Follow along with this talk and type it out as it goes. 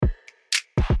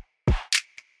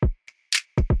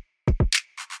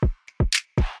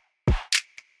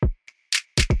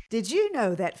Did you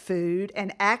know that food,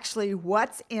 and actually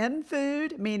what's in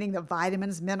food, meaning the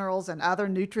vitamins, minerals, and other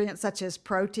nutrients such as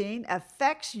protein,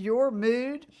 affects your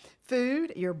mood?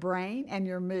 Food, your brain, and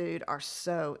your mood are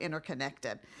so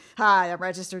interconnected. Hi, I'm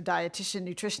registered dietitian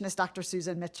nutritionist Dr.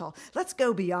 Susan Mitchell. Let's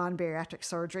go beyond bariatric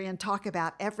surgery and talk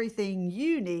about everything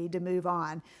you need to move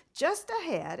on. Just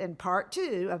ahead in part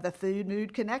 2 of the Food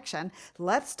Mood Connection,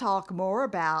 let's talk more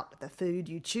about the food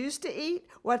you choose to eat,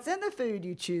 what's in the food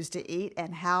you choose to eat,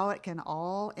 and how it can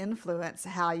all influence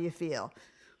how you feel.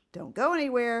 Don't go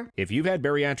anywhere. If you've had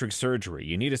bariatric surgery,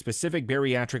 you need a specific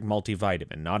bariatric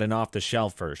multivitamin, not an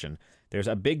off-the-shelf version. There's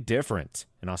a big difference.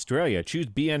 In Australia, choose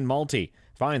BN Multi.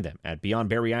 Find them at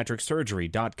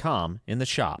beyondbariatricsurgery.com in the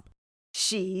shop.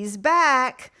 She's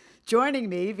back. Joining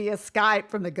me via Skype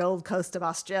from the Gold Coast of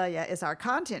Australia is our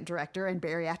content director and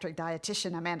bariatric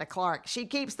dietitian, Amanda Clark. She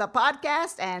keeps the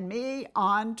podcast and me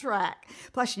on track.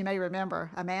 Plus, you may remember,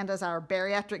 Amanda's our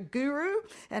bariatric guru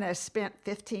and has spent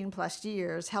 15 plus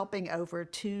years helping over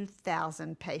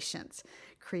 2,000 patients.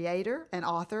 Creator and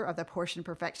author of the Portion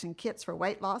Perfection Kits for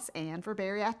weight loss and for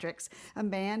bariatrics,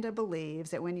 Amanda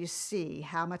believes that when you see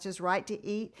how much is right to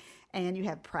eat and you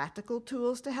have practical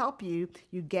tools to help you,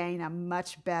 you gain a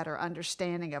much better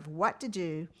understanding of what to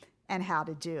do and how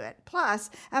to do it. Plus,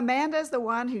 Amanda's the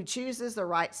one who chooses the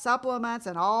right supplements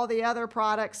and all the other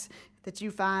products that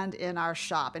you find in our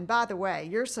shop. And by the way,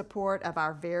 your support of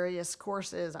our various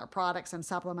courses, our products and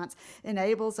supplements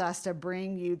enables us to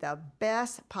bring you the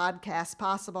best podcast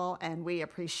possible, and we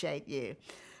appreciate you.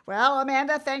 Well,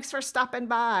 Amanda, thanks for stopping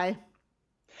by.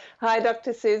 Hi,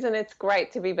 Dr. Susan. It's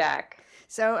great to be back.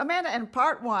 So, Amanda, in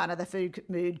part 1 of the Food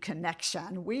Mood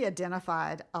Connection, we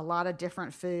identified a lot of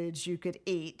different foods you could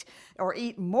eat or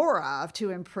eat more of to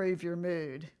improve your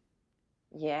mood.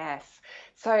 Yes.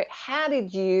 So how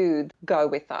did you go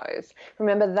with those?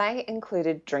 Remember, they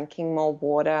included drinking more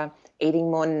water, eating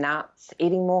more nuts,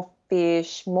 eating more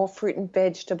fish, more fruit and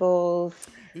vegetables.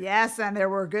 Yes, and there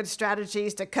were good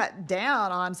strategies to cut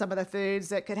down on some of the foods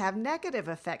that could have negative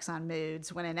effects on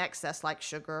moods when in excess, like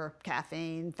sugar,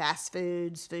 caffeine, fast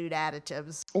foods, food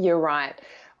additives. You're right.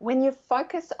 When you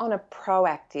focus on a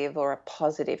proactive or a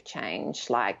positive change,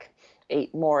 like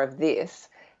eat more of this,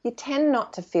 you tend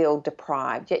not to feel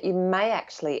deprived, yet you may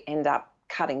actually end up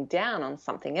cutting down on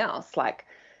something else. Like,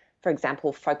 for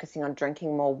example, focusing on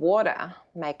drinking more water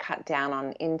may cut down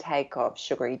on intake of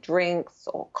sugary drinks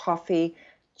or coffee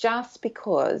just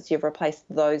because you've replaced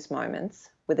those moments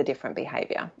with a different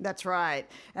behavior. That's right.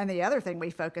 And the other thing we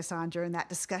focused on during that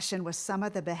discussion was some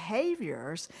of the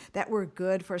behaviors that were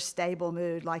good for stable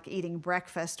mood, like eating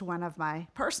breakfast, one of my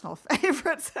personal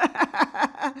favorites.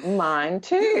 Mine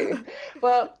too.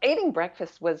 Well, eating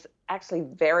breakfast was actually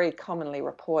very commonly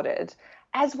reported,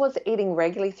 as was eating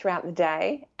regularly throughout the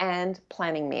day and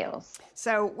planning meals.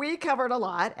 So we covered a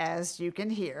lot, as you can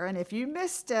hear. And if you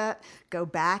missed it, go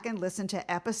back and listen to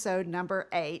episode number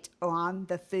 8 on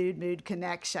the Food Mood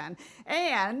Connection.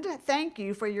 And thank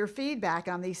you for your feedback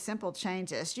on these simple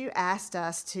changes. You asked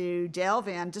us to delve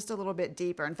in just a little bit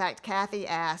deeper. In fact, Kathy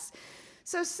asked,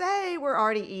 so say we're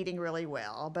already eating really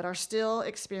well, but are still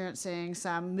experiencing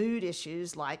some mood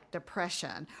issues like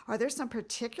depression. Are there some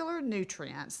particular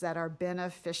nutrients that are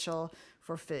beneficial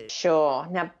for food? Sure.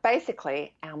 Now,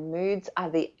 basically, our moods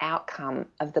are the outcome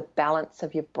of the balance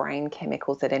of your brain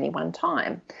chemicals at any one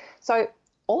time. So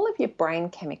all of your brain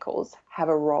chemicals have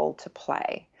a role to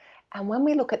play. And when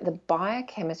we look at the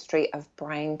biochemistry of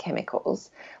brain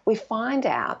chemicals, we find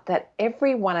out that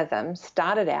every one of them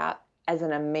started out as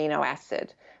an amino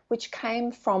acid, which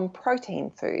came from protein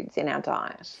foods in our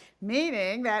diet.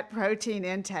 Meaning that protein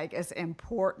intake is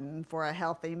important for a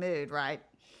healthy mood, right?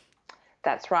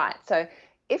 That's right. So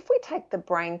if we take the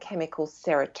brain chemical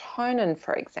serotonin,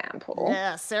 for example.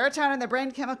 Yeah, serotonin, the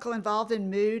brain chemical involved in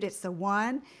mood, it's the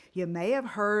one you may have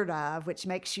heard of, which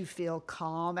makes you feel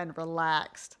calm and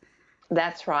relaxed.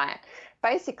 That's right.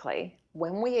 Basically,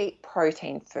 when we eat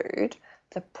protein food,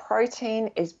 the protein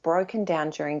is broken down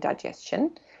during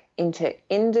digestion into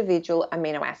individual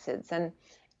amino acids. And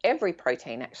every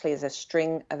protein actually is a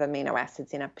string of amino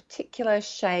acids in a particular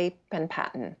shape and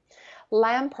pattern.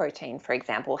 Lamb protein, for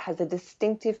example, has a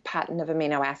distinctive pattern of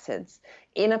amino acids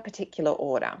in a particular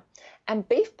order. And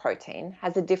beef protein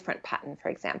has a different pattern, for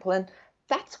example. And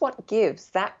that's what gives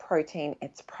that protein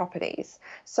its properties.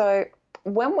 So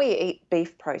when we eat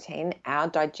beef protein, our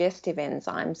digestive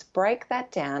enzymes break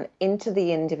that down into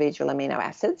the individual amino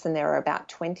acids, and there are about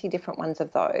 20 different ones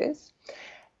of those.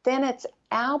 Then it's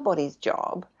our body's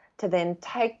job to then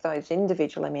take those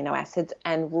individual amino acids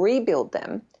and rebuild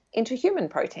them into human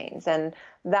proteins. And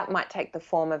that might take the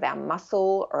form of our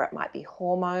muscle, or it might be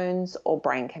hormones or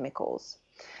brain chemicals.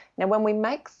 Now, when we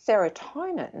make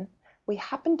serotonin, we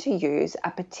happen to use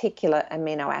a particular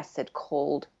amino acid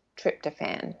called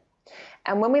tryptophan.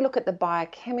 And when we look at the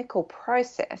biochemical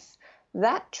process,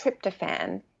 that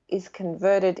tryptophan is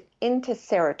converted into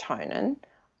serotonin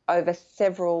over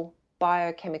several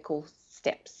biochemical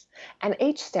steps. And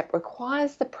each step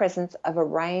requires the presence of a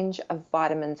range of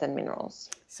vitamins and minerals.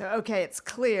 So, okay, it's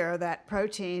clear that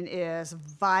protein is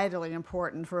vitally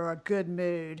important for a good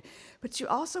mood, but you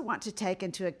also want to take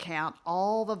into account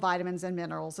all the vitamins and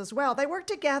minerals as well. They work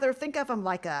together. Think of them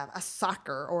like a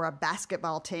soccer or a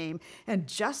basketball team, and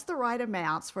just the right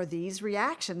amounts for these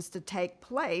reactions to take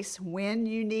place when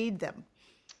you need them.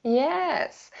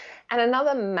 Yes. And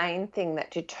another main thing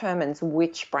that determines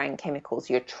which brain chemicals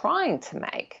you're trying to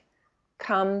make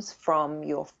comes from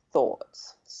your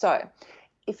thoughts. So,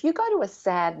 if you go to a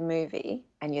sad movie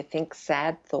and you think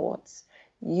sad thoughts,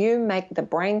 you make the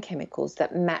brain chemicals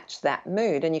that match that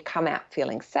mood and you come out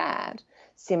feeling sad.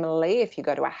 Similarly, if you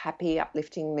go to a happy,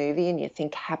 uplifting movie and you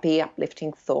think happy,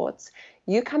 uplifting thoughts,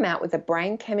 you come out with a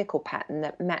brain chemical pattern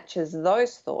that matches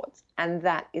those thoughts, and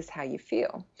that is how you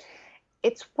feel.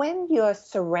 It's when you're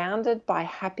surrounded by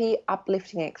happy,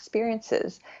 uplifting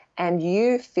experiences and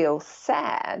you feel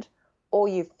sad or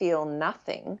you feel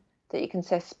nothing that you can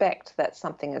suspect that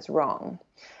something is wrong.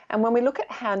 And when we look at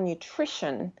how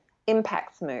nutrition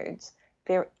impacts moods,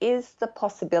 there is the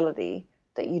possibility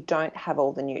that you don't have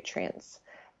all the nutrients,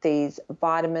 these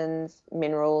vitamins,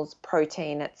 minerals,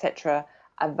 protein, etc.,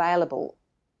 available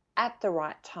at the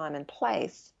right time and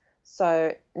place.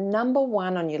 So number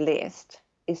one on your list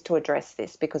is to address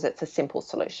this because it's a simple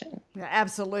solution. Yeah,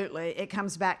 absolutely. It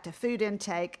comes back to food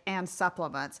intake and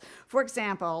supplements. For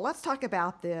example, let's talk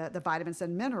about the vitamins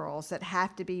and minerals that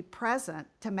have to be present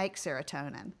to make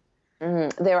serotonin.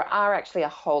 There are actually a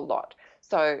whole lot.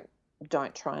 So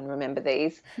don't try and remember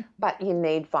these, but you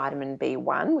need vitamin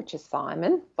B1, which is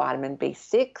thiamine, vitamin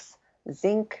B6,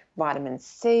 zinc, vitamin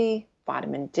C,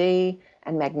 vitamin D,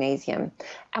 and magnesium.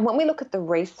 And when we look at the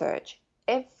research,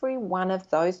 every one of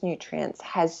those nutrients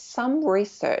has some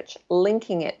research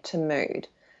linking it to mood.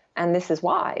 And this is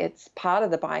why it's part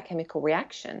of the biochemical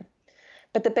reaction.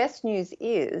 But the best news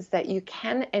is that you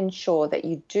can ensure that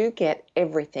you do get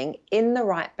everything in the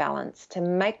right balance to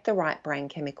make the right brain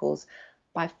chemicals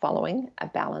by following a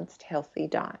balanced, healthy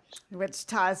diet. Which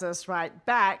ties us right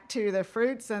back to the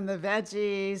fruits and the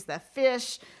veggies, the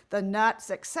fish, the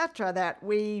nuts, etc., that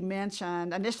we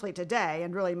mentioned initially today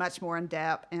and really much more in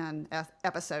depth in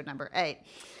episode number 8.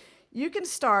 You can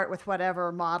start with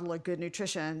whatever model of good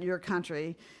nutrition your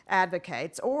country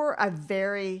advocates, or a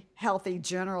very healthy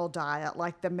general diet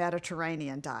like the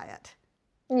Mediterranean diet.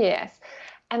 Yes.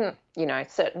 And,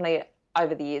 certainly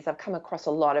over the years, I've come across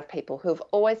a lot of people who have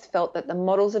always felt that the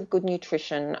models of good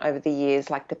nutrition over the years,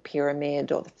 like the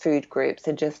pyramid or the food groups,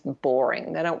 are just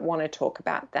boring. They don't want to talk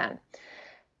about that.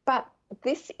 But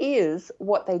this is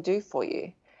what they do for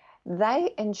you.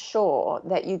 They ensure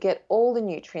that you get all the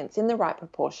nutrients in the right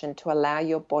proportion to allow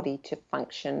your body to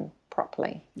function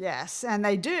properly. Yes, and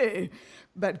they do.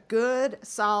 But good,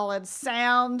 solid,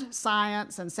 sound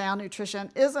science and sound nutrition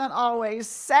isn't always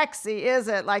sexy, is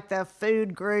it? Like the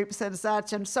food groups and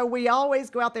such. And so we always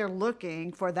go out there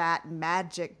looking for that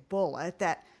magic bullet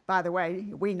that, by the way,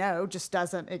 we know just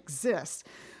doesn't exist.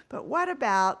 But what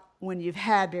about when you've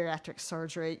had bariatric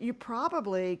surgery? You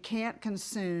probably can't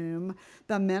consume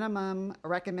the minimum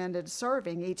recommended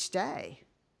serving each day.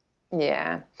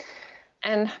 Yeah.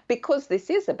 And because this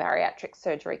is a bariatric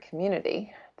surgery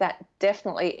community, that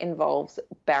definitely involves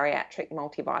bariatric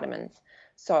multivitamins.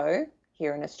 So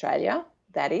here in Australia,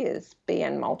 that is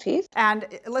BN Multis. And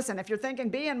listen, if you're thinking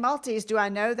BN Multis, do I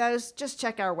know those? Just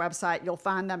check our website. You'll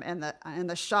find them in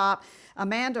the shop.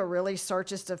 Amanda really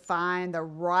searches to find the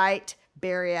right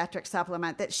bariatric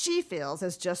supplement that she feels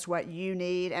is just what you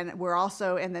need. And we're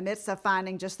also in the midst of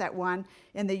finding just that one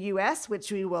in the U.S.,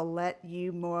 which we will let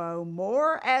you know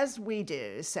more as we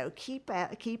do. So keep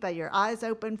your eyes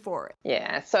open for it.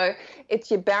 Yeah, so it's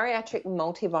your bariatric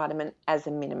multivitamin as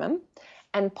a minimum,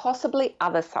 and possibly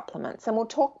other supplements. And we'll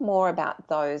talk more about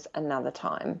those another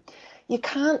time. You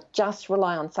can't just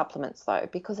rely on supplements though,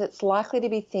 because it's likely to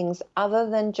be things other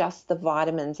than just the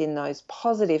vitamins in those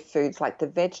positive foods like the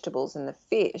vegetables and the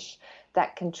fish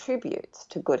that contributes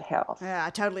to good health. Yeah, I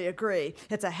totally agree.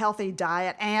 It's a healthy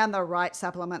diet and the right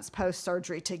supplements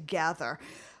post-surgery together.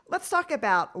 Let's talk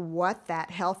about what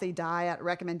that healthy diet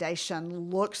recommendation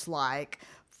looks like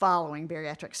following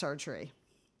bariatric surgery.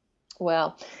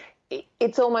 Well,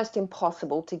 it's almost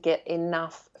impossible to get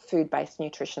enough food-based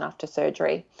nutrition after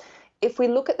surgery. If we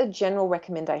look at the general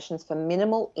recommendations for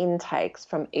minimal intakes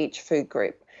from each food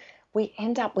group, we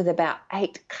end up with about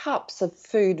 8 cups of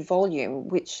food volume,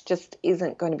 which just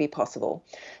isn't going to be possible.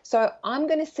 So I'm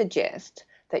going to suggest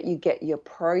that you get your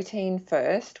protein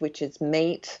first, which is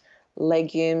meat,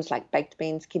 legumes like baked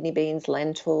beans, kidney beans,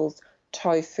 lentils,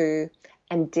 tofu,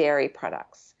 and dairy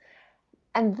products.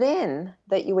 And then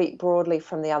that you eat broadly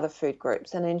from the other food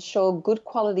groups and ensure good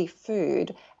quality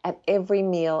food at every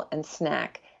meal and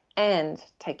snack, and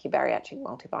take your bariatric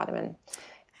multivitamin.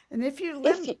 And if you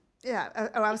If lim you, yeah,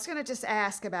 I was going to just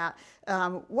ask about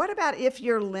what about if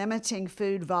you're limiting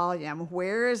food volume?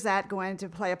 Where is that going to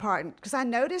play a part? Because I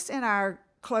noticed in our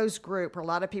closed group, a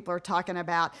lot of people are talking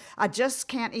about, I just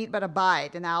can't eat but a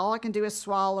bite, and now all I can do is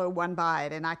swallow one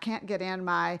bite, and I can't get in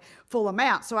my full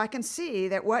amount. So I can see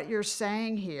that what you're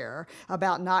saying here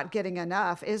about not getting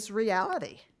enough is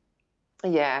reality.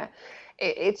 yeah,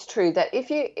 it's true that if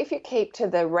you keep to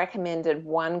the recommended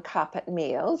 1 cup at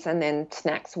meals, and then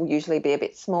snacks will usually be a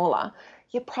bit smaller,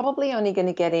 you're probably only going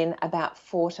to get in about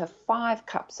 4 to 5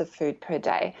 cups of food per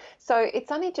day. So it's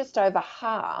only just over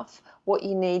half what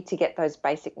you need to get those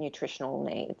basic nutritional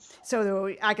needs.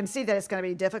 So I can see that it's going to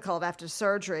be difficult after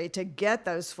surgery to get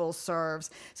those full serves.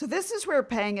 So this is where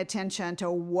paying attention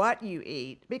to what you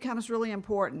eat becomes really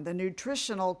important. The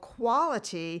nutritional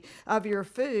quality of your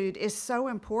food is so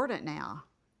important now.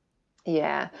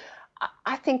 Yeah.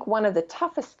 I think one of the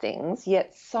toughest things,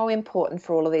 yet so important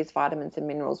for all of these vitamins and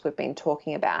minerals we've been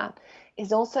talking about,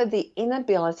 is also the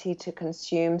inability to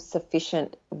consume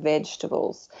sufficient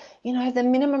vegetables. You know, the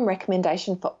minimum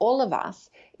recommendation for all of us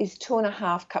is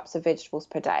 2.5 cups of vegetables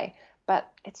per day,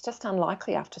 but it's just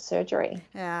unlikely after surgery.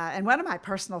 Yeah, and one of my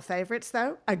personal favorites,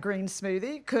 though, a green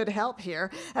smoothie could help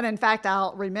here. And in fact,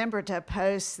 I'll remember to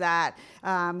post that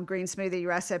green smoothie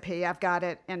recipe. I've got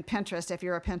it in Pinterest if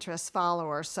you're a Pinterest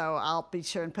follower, so I'll be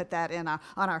sure and put that on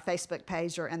our Facebook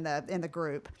page or in the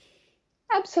group.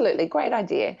 Absolutely, great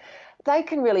idea. They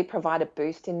can really provide a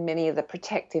boost in many of the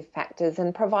protective factors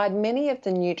and provide many of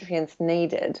the nutrients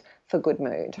needed for good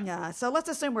mood. Yeah, so let's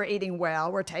assume we're eating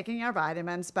well, we're taking our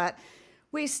vitamins, but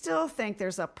we still think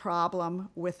there's a problem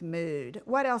with mood.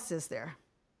 What else is there?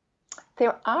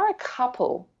 There are a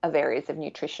couple of areas of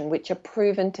nutrition which are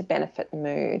proven to benefit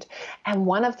mood, and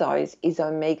one of those is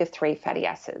omega-3 fatty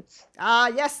acids. Ah,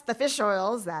 yes, the fish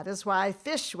oils. That is why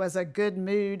fish was a good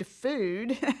mood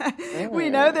food. We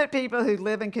know Mm. that people who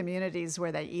live in communities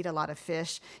where they eat a lot of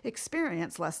fish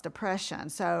experience less depression.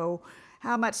 So,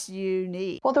 how much do you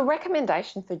need? Well, the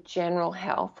recommendation for general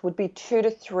health would be 2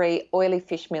 to 3 oily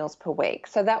fish meals per week.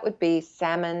 So that would be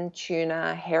salmon,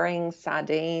 tuna, herring,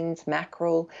 sardines,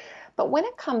 mackerel. But when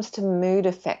it comes to mood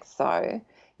effects, though,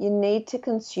 you need to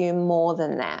consume more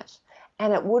than that.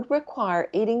 And it would require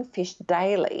eating fish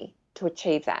daily to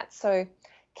achieve that. So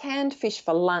canned fish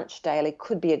for lunch daily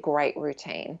could be a great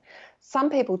routine. Some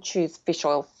people choose fish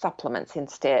oil supplements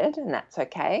instead, and that's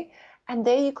okay. And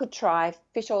there you could try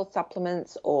fish oil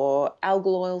supplements or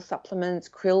algal oil supplements,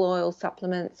 krill oil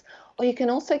supplements, or you can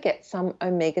also get some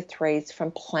omega-3s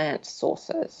from plant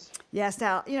sources. Yes,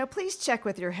 now, please check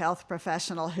with your health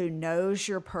professional who knows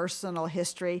your personal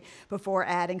history before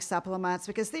adding supplements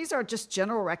because these are just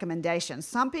general recommendations.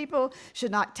 Some people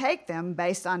should not take them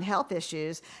based on health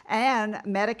issues and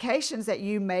medications that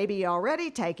you may be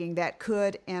already taking that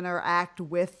could interact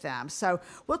with them. So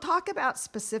we'll talk about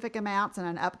specific amounts in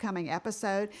an upcoming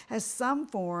episode as some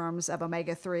forms of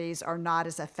omega-3s are not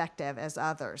as effective as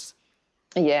others.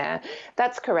 Yeah,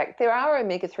 that's correct. There are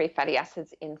omega-3 fatty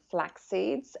acids in flax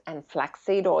seeds and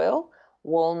flaxseed oil,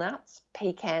 walnuts,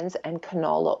 pecans, and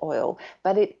canola oil.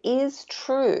 But it is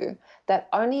true that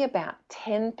only about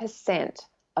 10%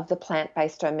 of the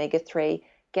plant-based omega-3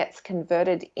 gets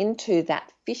converted into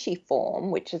that fishy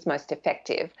form, which is most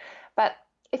effective. But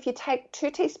if you take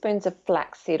 2 teaspoons of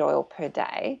flaxseed oil per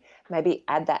day, maybe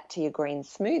add that to your green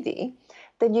smoothie,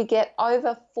 then you get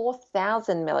over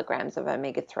 4,000 milligrams of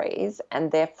omega-3s.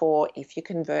 And therefore, if you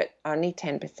convert only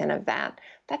 10% of that,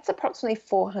 that's approximately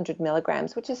 400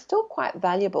 milligrams, which is still quite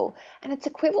valuable. And it's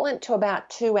equivalent to about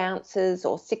 2 ounces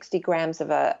or 60 grams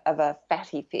of a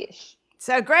fatty fish.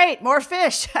 So great, more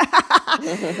fish.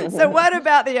 So what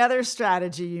about the other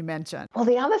strategy you mentioned? Well,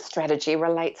 the other strategy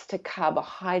relates to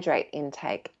carbohydrate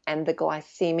intake and the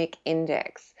glycemic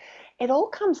index. It all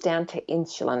comes down to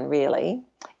insulin, really.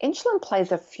 Insulin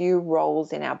plays a few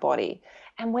roles in our body,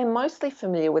 and we're mostly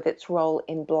familiar with its role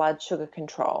in blood sugar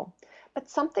control. But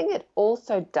something it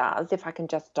also does, if I can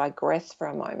just digress for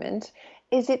a moment,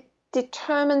 is it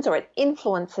determines or it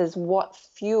influences what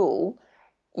fuel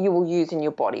you will use in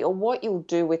your body or what you'll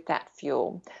do with that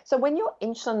fuel. So when your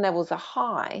insulin levels are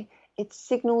high, it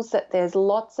signals that there's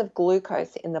lots of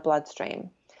glucose in the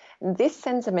bloodstream. This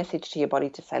sends a message to your body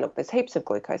to say, look, there's heaps of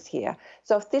glucose here.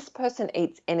 So if this person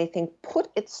eats anything, put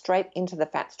it straight into the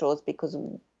fat stores because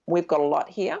we've got a lot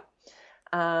here.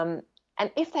 And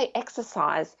if they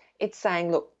exercise, it's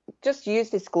saying, look, just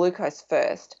use this glucose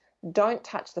first. Don't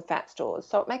touch the fat stores.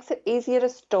 So it makes it easier to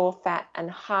store fat and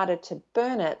harder to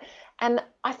burn it. And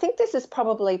I think this is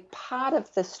probably part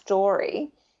of the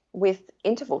story with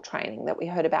interval training that we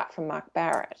heard about from Mark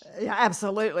Barrett. Yeah,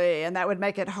 absolutely. And that would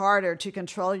make it harder to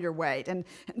control your weight. And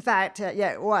in fact,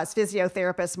 it was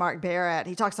physiotherapist Mark Barrett.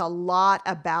 He talks a lot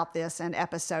about this in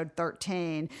episode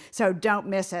 13. So don't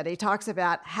miss it. He talks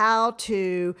about how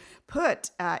to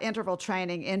put interval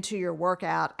training into your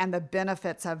workout and the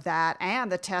benefits of that and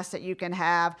the tests that you can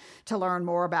have to learn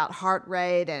more about heart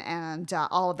rate and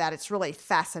all of that. It's really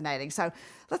fascinating. So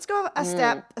let's go a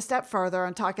step further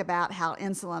and talk about how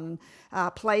insulin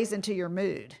plays into your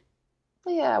mood.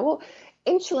 Yeah, well,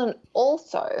 insulin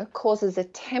also causes a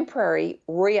temporary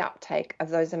reuptake of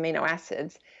those amino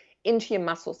acids into your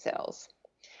muscle cells.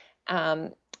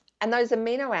 And those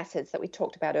amino acids that we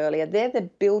talked about earlier, they're the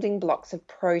building blocks of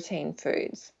protein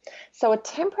foods. So a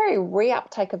temporary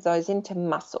reuptake of those into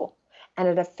muscle, and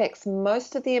it affects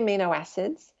most of the amino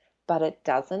acids, but it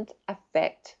doesn't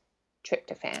affect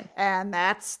tryptophan. And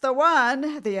that's the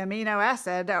one, the amino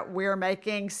acid we're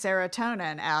making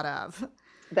serotonin out of.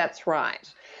 That's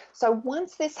right. So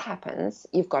once this happens,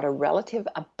 you've got a relative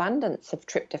abundance of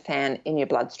tryptophan in your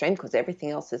bloodstream because everything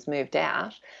else has moved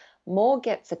out. More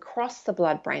gets across the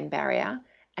blood-brain barrier,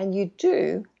 and you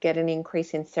do get an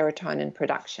increase in serotonin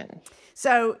production.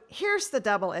 So here's the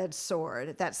double-edged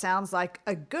sword. That sounds like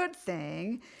a good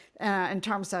thing in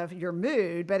terms of your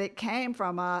mood, but it came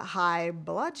from a high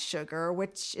blood sugar,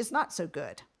 which is not so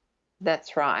good.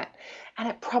 That's right. And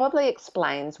it probably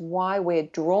explains why we're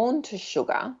drawn to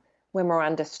sugar when we're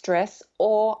under stress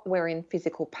or we're in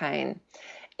physical pain.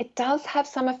 It does have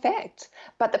some effect,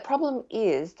 but the problem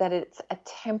is that it's a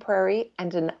temporary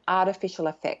and an artificial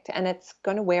effect, and it's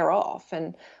going to wear off.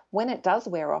 And when it does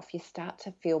wear off, you start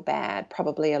to feel bad,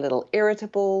 probably a little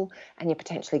irritable, and you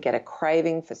potentially get a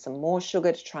craving for some more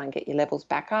sugar to try and get your levels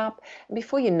back up. And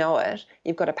before you know it,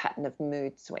 you've got a pattern of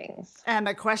mood swings. And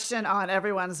a question on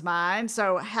everyone's mind.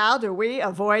 So how do we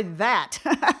avoid that?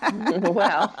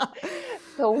 Well,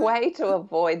 the way to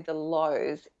avoid the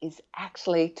lows is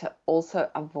actually to also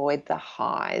avoid the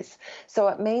highs. So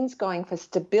it means going for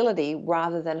stability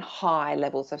rather than high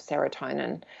levels of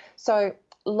serotonin. So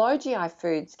low GI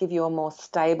foods give you a more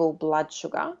stable blood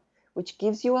sugar, which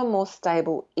gives you a more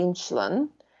stable insulin,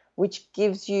 which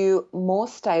gives you more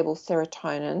stable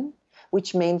serotonin,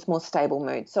 which means more stable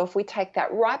mood. So if we take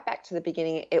that right back to the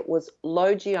beginning, it was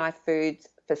low GI foods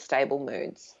for stable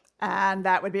moods. And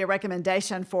that would be a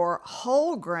recommendation for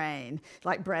whole grain,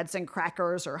 like breads and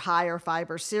crackers or higher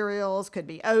fiber cereals, could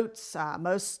be oats,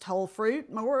 most whole fruit,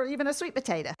 or even a sweet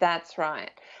potato. That's right.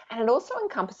 And it also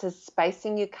encompasses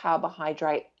spacing your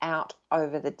carbohydrate out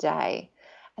over the day.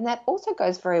 And that also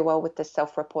goes very well with the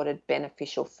self-reported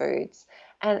beneficial foods.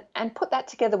 And put that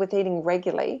together with eating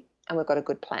regularly, and we've got a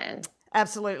good plan.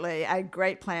 Absolutely. A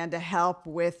great plan to help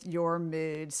with your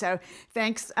mood. So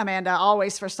thanks, Amanda,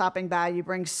 always for stopping by. You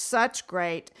bring such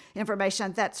great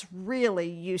information that's really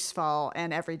useful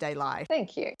in everyday life.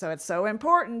 Thank you. So it's so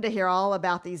important to hear all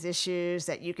about these issues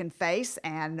that you can face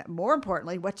and, more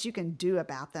importantly, what you can do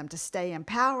about them to stay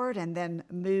empowered and then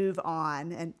move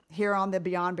on. And here on the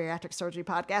Beyond Bariatric Surgery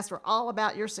podcast, we're all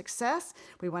about your success.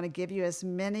 We want to give you as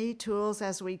many tools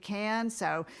as we can.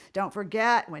 So don't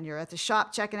forget, when you're at the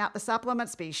shop checking out the supplements,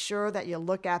 be sure that you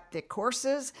look at the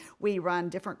courses. We run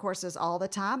different courses all the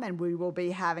time, and we will be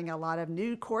having a lot of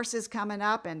new courses coming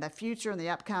up in the future in the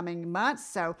upcoming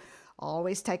months. So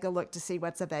always take a look to see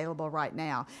what's available right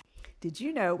now. Did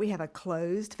you know we have a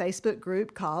closed Facebook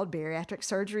group called Bariatric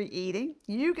Surgery Eating?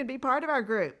 You can be part of our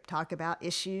group, talk about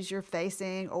issues you're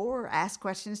facing, or ask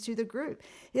questions to the group.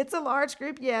 It's a large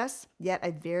group, yes, yet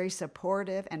a very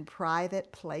supportive and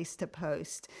private place to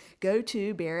post. Go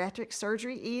to Bariatric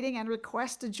Surgery Eating and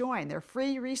request to join. They're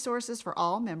free resources for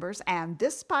all members, and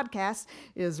this podcast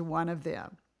is one of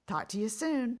them. Talk to you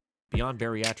soon. Beyond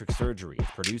Bariatric Surgery is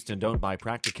produced and owned by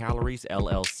Practicalories,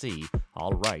 LLC,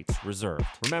 all rights reserved.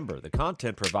 Remember, the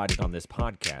content provided on this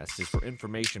podcast is for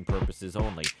information purposes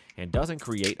only and doesn't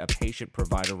create a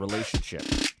patient-provider relationship.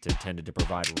 It's intended to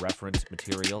provide reference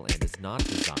material and is not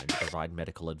designed to provide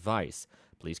medical advice.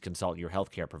 Please consult your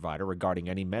healthcare provider regarding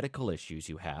any medical issues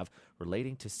you have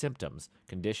relating to symptoms,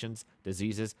 conditions,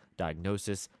 diseases,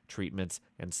 diagnosis, treatments,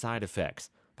 and side effects.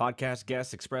 Podcast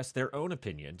guests express their own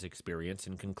opinions, experience,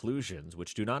 and conclusions,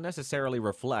 which do not necessarily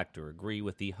reflect or agree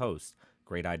with the host,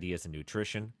 Great Ideas in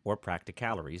Nutrition, or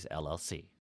Practicalories, LLC.